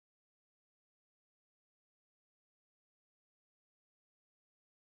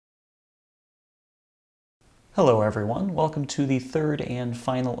Hello everyone, welcome to the third and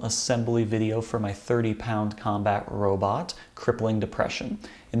final assembly video for my 30-pound combat robot, Crippling Depression.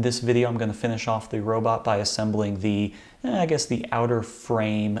 In this video I'm going to finish off the robot by assembling the outer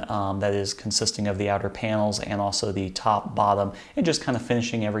frame that is consisting of the outer panels and also the top, bottom, and just kind of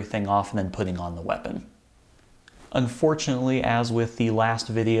finishing everything off and then putting on the weapon. Unfortunately, as with the last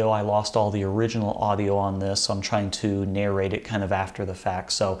video, I lost all the original audio on this, so I'm trying to narrate it kind of after the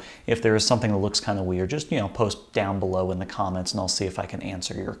fact. So if there is something that looks kind of weird, just, post down below in the comments and I'll see if I can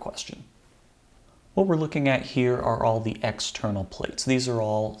answer your question. What we're looking at here are all the external plates. These are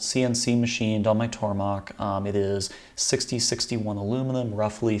all CNC machined on my Tormach. It is 6061 aluminum,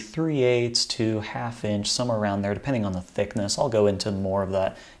 roughly 3/8 to 1/2 inch, somewhere around there, depending on the thickness. I'll go into more of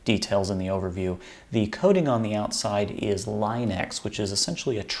that details in the overview. The coating on the outside is Line-X, which is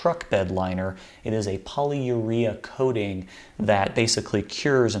essentially a truck bed liner. It is a polyurea coating that basically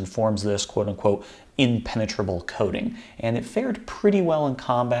cures and forms this quote-unquote impenetrable coating, and it fared pretty well in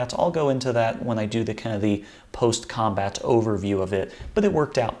combat. I'll go into that when I do the post-combat overview of it, but it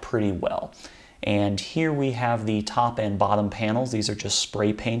worked out pretty well. And here we have the top and bottom panels. These are just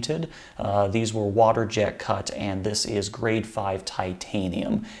spray painted. These were water jet cut, and this is grade 5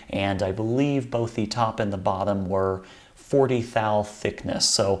 titanium. And I believe both the top and the bottom were 40 thou thickness.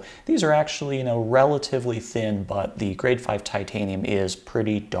 So these are actually, relatively thin, but the grade 5 titanium is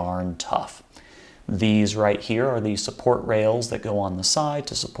pretty darn tough. These right here are the support rails that go on the side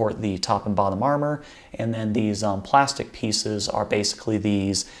to support the top and bottom armor, and then these plastic pieces are basically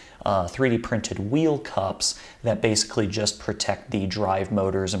these 3D printed wheel cups that basically just protect the drive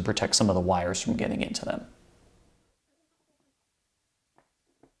motors and protect some of the wires from getting into them.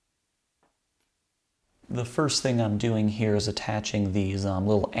 The first thing I'm doing here is attaching these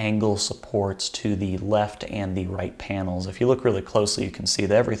little angle supports to the left and the right panels. If you look really closely, you can see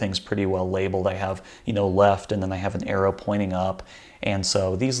that everything's pretty well labeled. I have, left, and then I have an arrow pointing up. And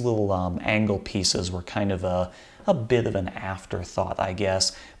so these little angle pieces were kind of a bit of an afterthought, I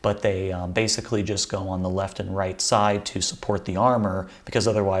guess, but they basically just go on the left and right side to support the armor, because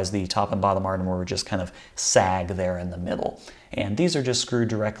otherwise the top and bottom armor would just kind of sag there in the middle. And these are just screwed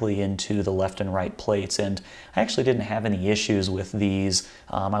directly into the left and right plates, and I actually didn't have any issues with these.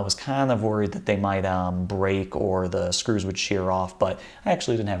 I was kind of worried that they might break or the screws would shear off, but I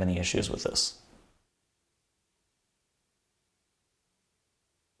actually didn't have any issues with this.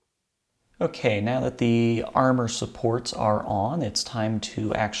 Okay, now that the armor supports are on, it's time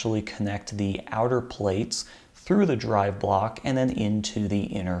to actually connect the outer plates through the drive block and then into the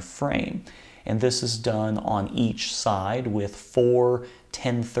inner frame. And this is done on each side with 4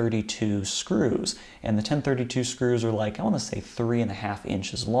 1032 screws. And the 1032 screws are like, I want to say 3.5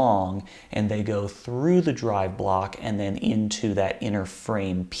 inches long, and they go through the drive block and then into that inner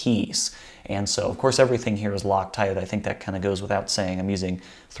frame piece. And so, of course, everything here is Loctite. I think that kind of goes without saying. I'm using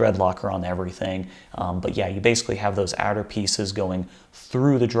thread locker on everything. But yeah, you basically have those outer pieces going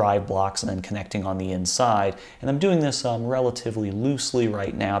through the drive blocks and then connecting on the inside. And I'm doing this relatively loosely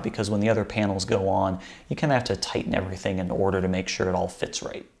right now because when the other panels go on, you kind of have to tighten everything in order to make sure it all fits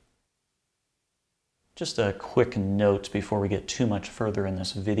right. Just a quick note before we get too much further in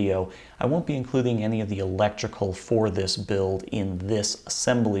this video, I won't be including any of the electrical for this build in this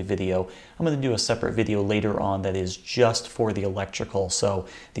assembly video. I'm going to do a separate video later on that is just for the electrical, so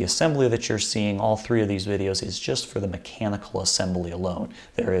the assembly that you're seeing, all 3 of these videos, is just for the mechanical assembly alone.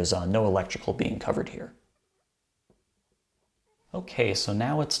 There is no electrical being covered here. Okay, so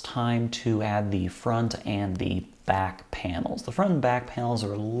now it's time to add the front and the back panels. The front and back panels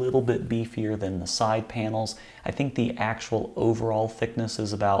are a little bit beefier than the side panels. I think the actual overall thickness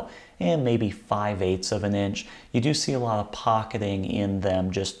is about maybe 5/8 of an inch. You do see a lot of pocketing in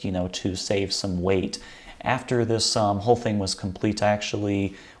them just, to save some weight. After this whole thing was complete, I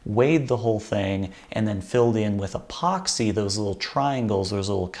actually weighed the whole thing and then filled in with epoxy those little triangles, those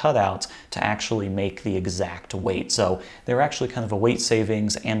little cutouts, to actually make the exact weight. So they're actually kind of a weight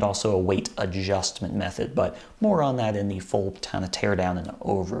savings and also a weight adjustment method, but more on that in the full kind of teardown and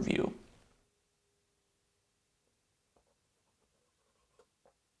overview.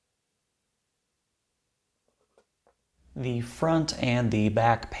 The front and the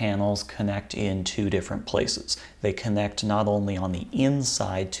back panels connect in 2 different places. They connect not only on the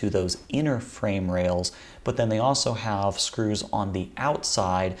inside to those inner frame rails, but then they also have screws on the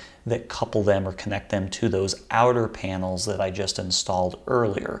outside that couple them or connect them to those outer panels that I just installed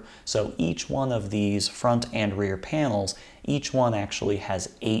earlier. So each one of these front and rear panels, each one actually has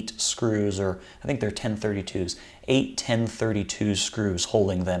 8 screws, or I think they're 1032s, 8 1032 screws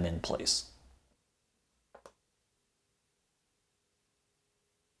holding them in place.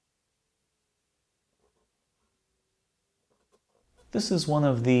 This is one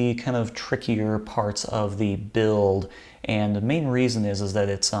of the kind of trickier parts of the build, and the main reason is that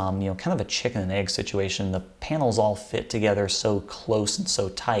it's kind of a chicken and egg situation. The panels all fit together so close and so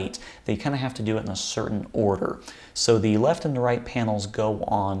tight that you kind of have to do it in a certain order. So the left and the right panels go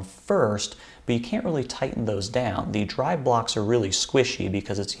on first, but you can't really tighten those down. The drive blocks are really squishy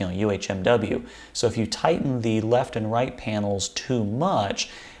because it's UHMW. So if you tighten the left and right panels too much,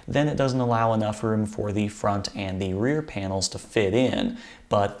 then it doesn't allow enough room for the front and the rear panels to fit in.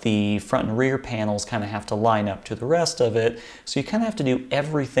 But the front and rear panels kind of have to line up to the rest of it, so you kind of have to do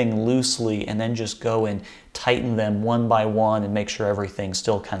everything loosely and then just go and tighten them one by one and make sure everything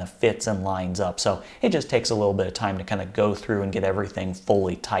still kind of fits and lines up. So it just takes a little bit of time to kind of go through and get everything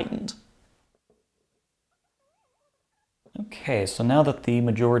fully tightened. Okay, so now that the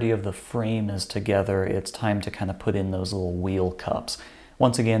majority of the frame is together, it's time to kind of put in those little wheel cups.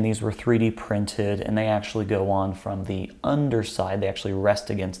 Once again, these were 3D printed, and they actually go on from the underside. They actually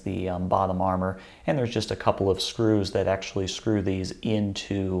rest against the bottom armor, and there's just a couple of screws that actually screw these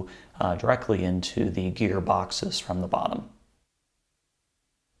into directly into the gear boxes from the bottom.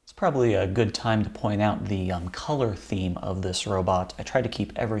 It's probably a good time to point out the color theme of this robot. I try to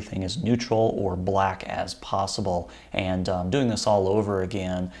keep everything as neutral or black as possible, and doing this all over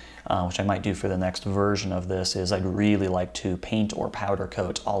again, which I might do for the next version of this, is I'd really like to paint or powder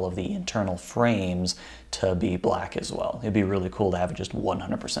coat all of the internal frames to be black as well. It'd be really cool to have it just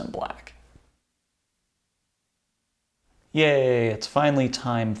 100% black. Yay, it's finally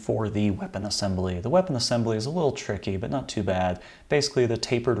time for the weapon assembly. The weapon assembly is a little tricky, but not too bad. Basically, the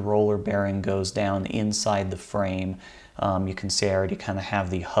tapered roller bearing goes down inside the frame. You can see I already kind of have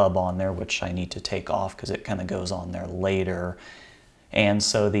the hub on there, which I need to take off because it kind of goes on there later. And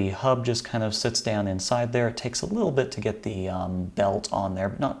so the hub just kind of sits down inside there. It takes a little bit to get the belt on there,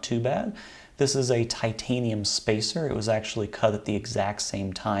 but not too bad. This is a titanium spacer. It was actually cut at the exact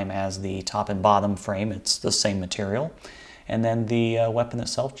same time as the top and bottom frame. It's the same material. And then the weapon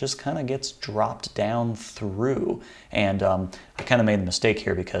itself just kind of gets dropped down through. And I kind of made a mistake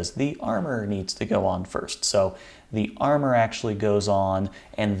here because the armor needs to go on first. So the armor actually goes on,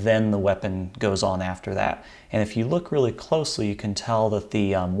 and then the weapon goes on after that. And if you look really closely, you can tell that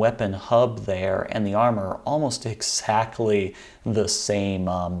the weapon hub there and the armor are almost exactly the same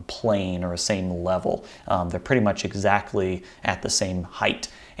plane or same level. They're pretty much exactly at the same height.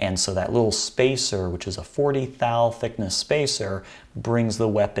 And so that little spacer, which is a 40 thou thickness spacer, brings the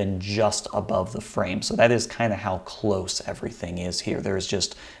weapon just above the frame. So that is kind of how close everything is here. There's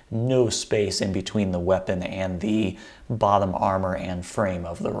just no space in between the weapon and the bottom armor and frame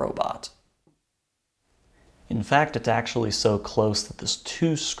of the robot. In fact, it's actually so close that those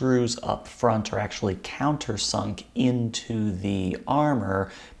two screws up front are actually countersunk into the armor,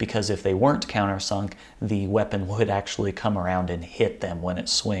 because if they weren't countersunk, the weapon would actually come around and hit them when it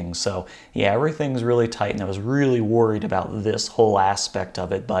swings. So yeah, everything's really tight, and I was really worried about this whole aspect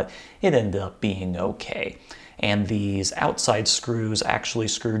of it, but it ended up being okay. And these outside screws actually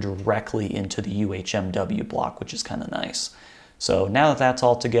screw directly into the UHMW block, which is kind of nice. So now that that's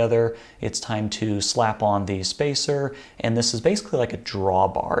all together, it's time to slap on the spacer, and this is basically like a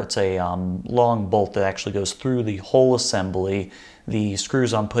drawbar. It's a long bolt that actually goes through the whole assembly. The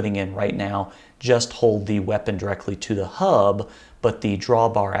screws I'm putting in right now just hold the weapon directly to the hub, but the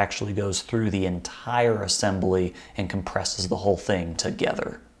drawbar actually goes through the entire assembly and compresses the whole thing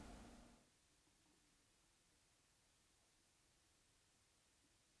together.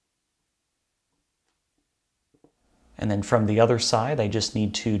 And then from the other side, I just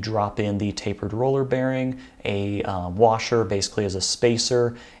need to drop in the tapered roller bearing, a washer basically as a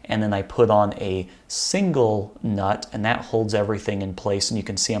spacer, and then I put on a single nut, and that holds everything in place. And you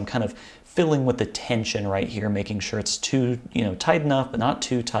can see I'm kind of filling with the tension right here, making sure it's tight enough, but not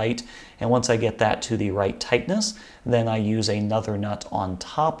too tight. And once I get that to the right tightness, then I use another nut on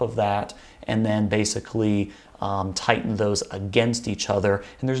top of that, and then basically tighten those against each other.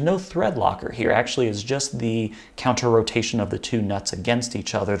 And there's no thread locker here. Actually, it's just the counter rotation of the two nuts against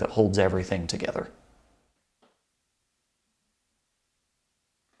each other that holds everything together.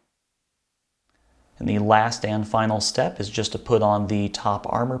 And the last and final step is just to put on the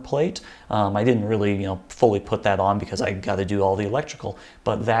top armor plate. I didn't really fully put that on because I got to do all the electrical,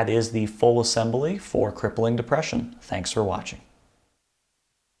 but that is the full assembly for Crippling Depression. Thanks for watching.